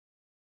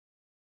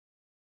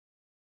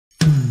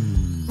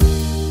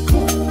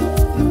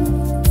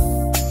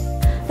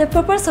The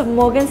purpose of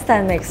Morgan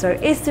stand mixer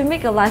is to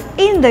make a life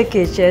in the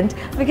kitchen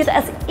make it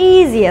as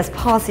easy as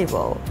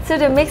possible. So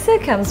the mixer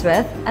comes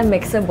with a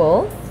mixer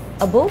bowl,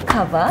 a bowl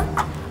cover,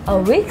 a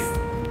whisk,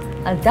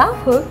 a dove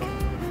hook,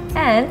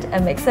 and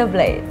a mixer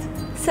blade.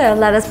 So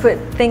let us put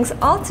things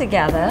all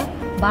together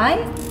by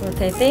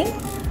rotating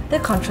the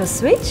control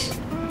switch.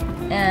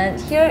 And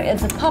here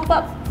is a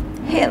pop-up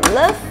head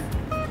lift.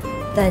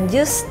 Then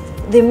use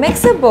the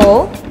mixer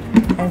bowl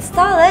and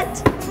start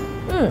it.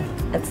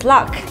 It's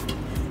locked.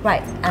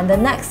 Right, and the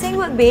next thing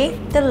would be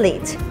the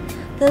lid.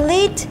 The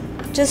lid,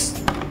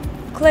 just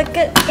click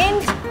it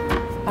in.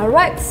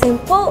 Alright,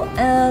 simple.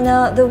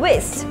 And the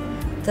whisk.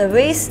 The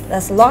whisk,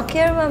 that's locked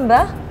here,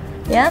 remember?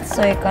 Yeah,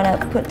 so you're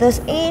gonna put this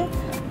in,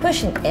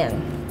 push it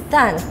in.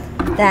 Done.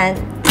 Then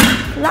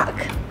lock.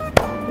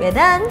 We're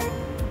done.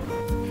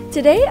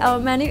 Today our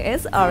menu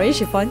is orange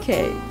chiffon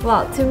cake.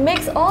 Well, to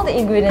mix all the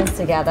ingredients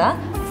together,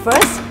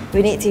 first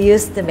we need to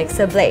use the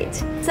mixer blade.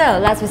 So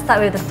let's start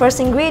with the first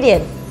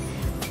ingredient.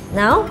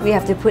 Now we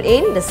have to put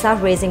in the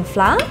self-raising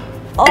flour,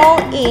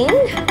 all in.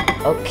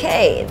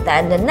 Okay,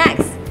 then the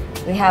next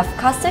we have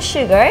custard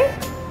sugar,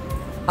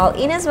 all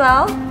in as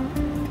well,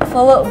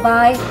 followed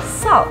by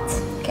salt.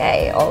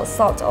 Okay, all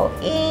salt all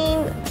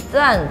in,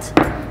 done.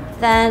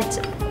 Then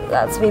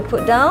let's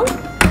put down,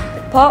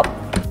 pop.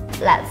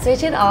 Let's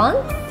switch it on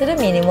to the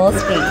minimal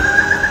speed.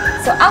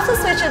 So after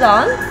switch it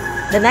on,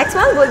 the next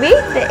one would be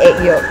the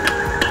egg yolk.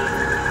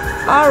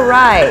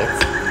 Alright,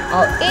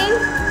 all in,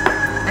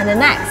 and the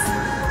next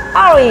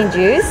orange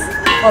juice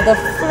for the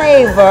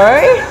flavor.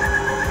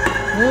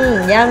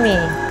 Yummy.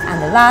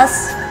 And the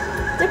last,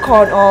 the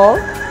corn oil.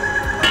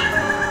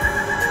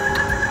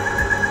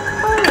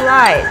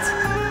 Alright.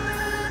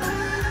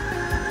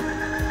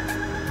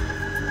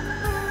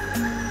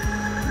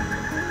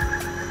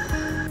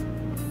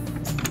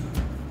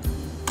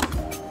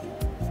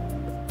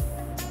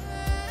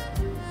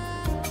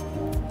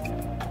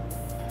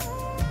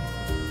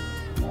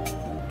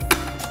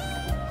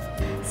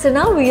 So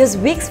now we use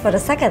whisk for the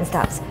second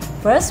steps.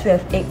 First, we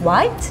have egg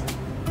white,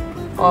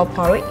 all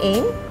pour it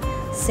in,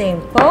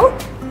 simple.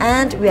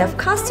 And we have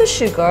custard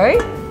sugar,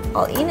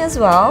 all in as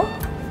well.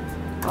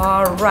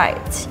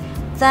 Alright.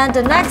 Then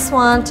the next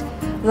one,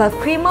 we have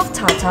cream of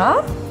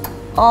tartar,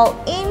 all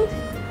in.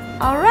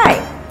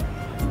 Alright.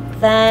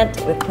 Then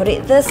we put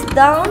this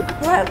down.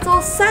 Right, it's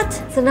all set.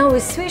 So now we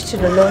switch to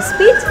the low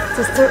speed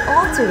to stir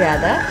all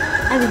together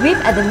and whip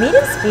at the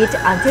medium speed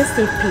until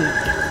stiff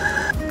peak.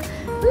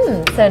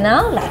 So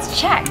now let's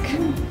check.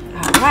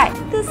 Alright,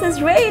 this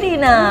is ready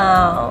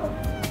now.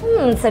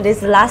 So this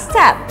is the last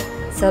step.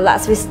 So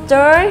let's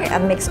stir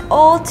and mix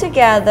all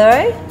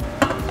together.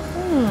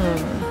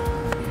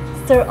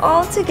 Stir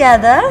all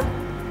together.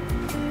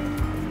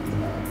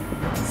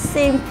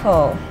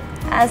 Simple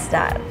as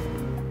that.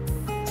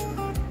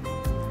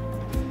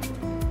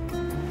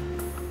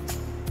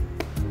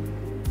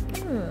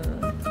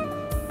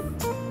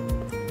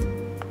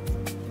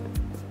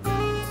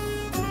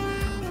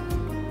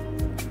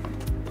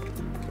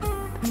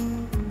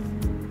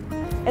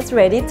 It's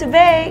ready to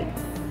bake.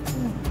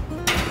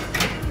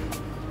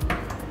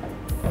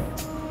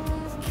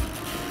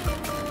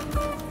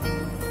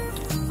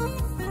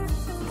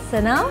 So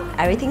now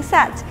everything's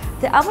set.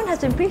 The oven has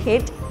been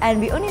preheated and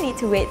we only need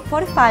to wait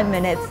 45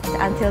 minutes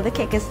until the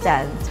cake is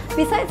done.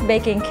 Besides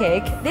baking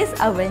cake, this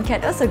oven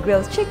can also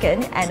grill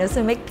chicken and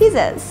also make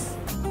pizzas.